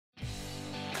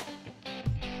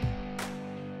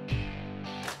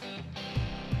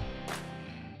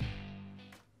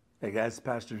Hey guys, it's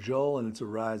Pastor Joel, and it's a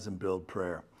Rise and Build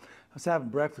prayer. I was having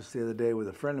breakfast the other day with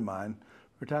a friend of mine.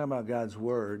 We were talking about God's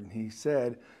Word, and he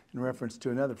said, in reference to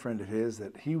another friend of his,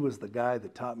 that he was the guy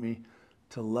that taught me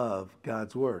to love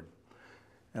God's Word.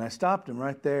 And I stopped him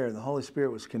right there, and the Holy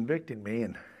Spirit was convicting me,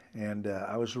 and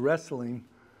I was wrestling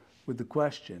with the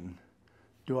question,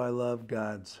 do I love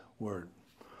God's Word?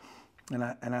 And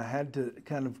I had to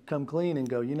kind of come clean and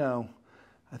go,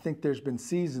 I think there's been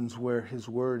seasons where His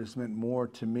Word has meant more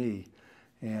to me,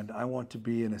 and I want to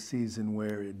be in a season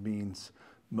where it means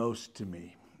most to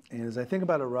me. And as I think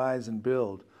about Arise and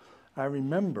Build, I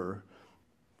remember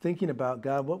thinking about,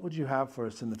 God, what would you have for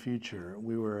us in the future?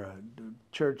 We were a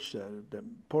church, a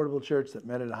portable church that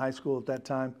met at a high school at that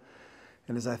time.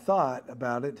 And as I thought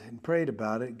about it and prayed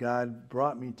about it, God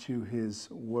brought me to His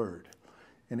Word.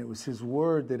 And it was His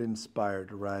Word that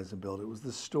inspired Arise and Build. It was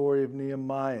the story of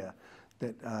Nehemiah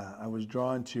that I was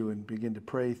drawn to and began to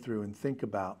pray through and think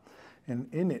about.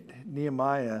 And in it,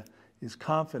 Nehemiah is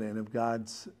confident of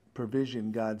God's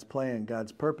provision, God's plan,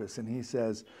 God's purpose. And he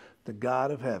says, the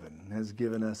God of heaven has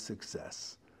given us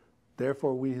success.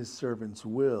 Therefore, we, His servants,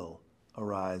 will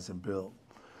arise and build.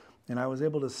 And I was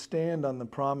able to stand on the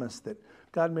promise that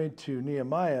God made to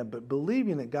Nehemiah, but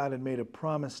believing that God had made a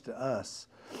promise to us.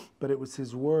 But it was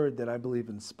His Word that I believe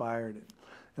inspired it.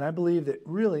 And I believe that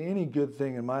really any good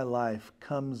thing in my life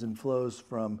comes and flows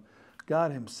from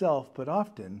God Himself, but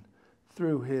often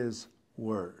through His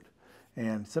Word.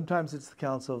 And sometimes it's the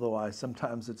counsel of the wise.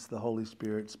 Sometimes it's the Holy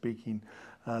Spirit speaking,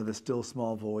 the still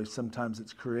small voice. Sometimes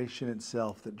it's creation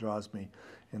itself that draws me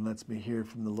and lets me hear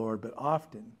from the Lord. But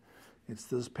often it's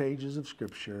those pages of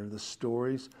Scripture, the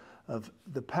stories of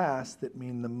the past that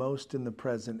mean the most in the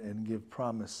present and give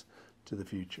promise to the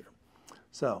future.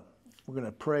 So we're going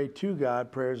to pray to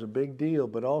God. Prayer is a big deal,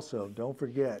 but also don't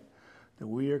forget that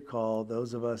we are called,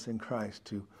 those of us in Christ,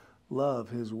 to love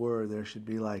His Word. There should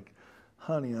be like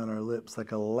honey on our lips,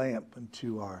 like a lamp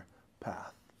unto our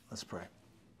path. Let's pray.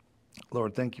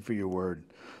 Lord, thank you for your Word.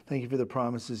 Thank you for the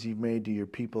promises you've made to your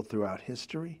people throughout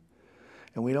history.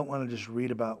 And we don't want to just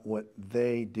read about what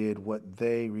they did, what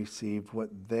they received, what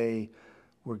they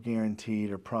were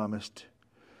guaranteed or promised.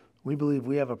 We believe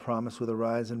we have a promise with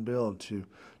Arise and Build to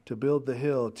build the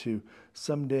hill, to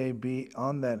someday be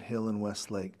on that hill in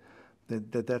Westlake.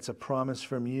 That's a promise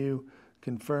from you,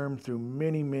 confirmed through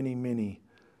many, many, many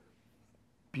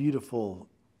beautiful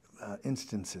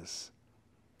instances.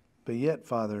 But yet,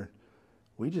 Father,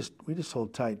 we just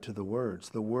hold tight to the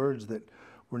words that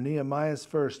were Nehemiah's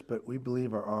first, but we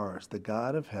believe are ours. The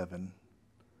God of heaven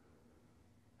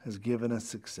has given us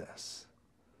success.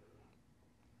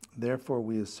 Therefore,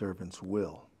 we as servants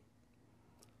will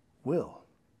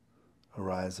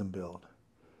arise and build.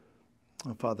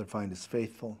 Oh, Father, find us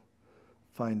faithful,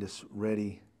 find us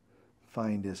ready,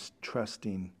 find us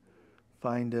trusting,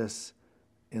 find us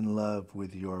in love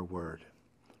with your Word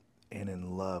and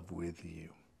in love with you.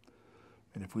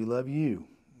 And if we love you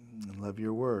and love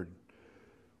your Word,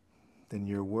 then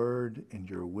your Word and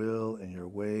your will and your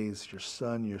ways, your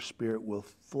Son, your Spirit will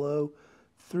flow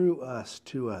through us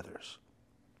to others,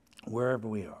 wherever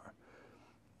we are.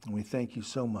 And we thank you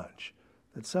so much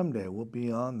that someday we'll be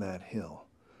on that hill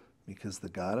because the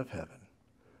God of heaven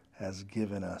has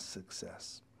given us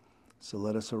success. So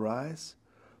let us arise.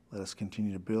 Let us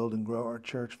continue to build and grow our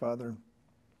church, Father.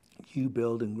 You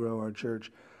build and grow our church.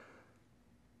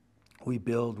 We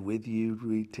build with you,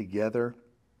 we together,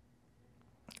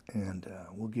 and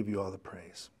we'll give you all the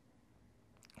praise.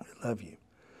 We love you.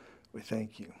 We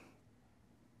thank you.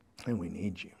 And we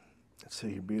need you. It's in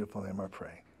your beautiful name I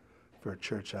pray for a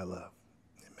church I love.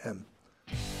 Amen.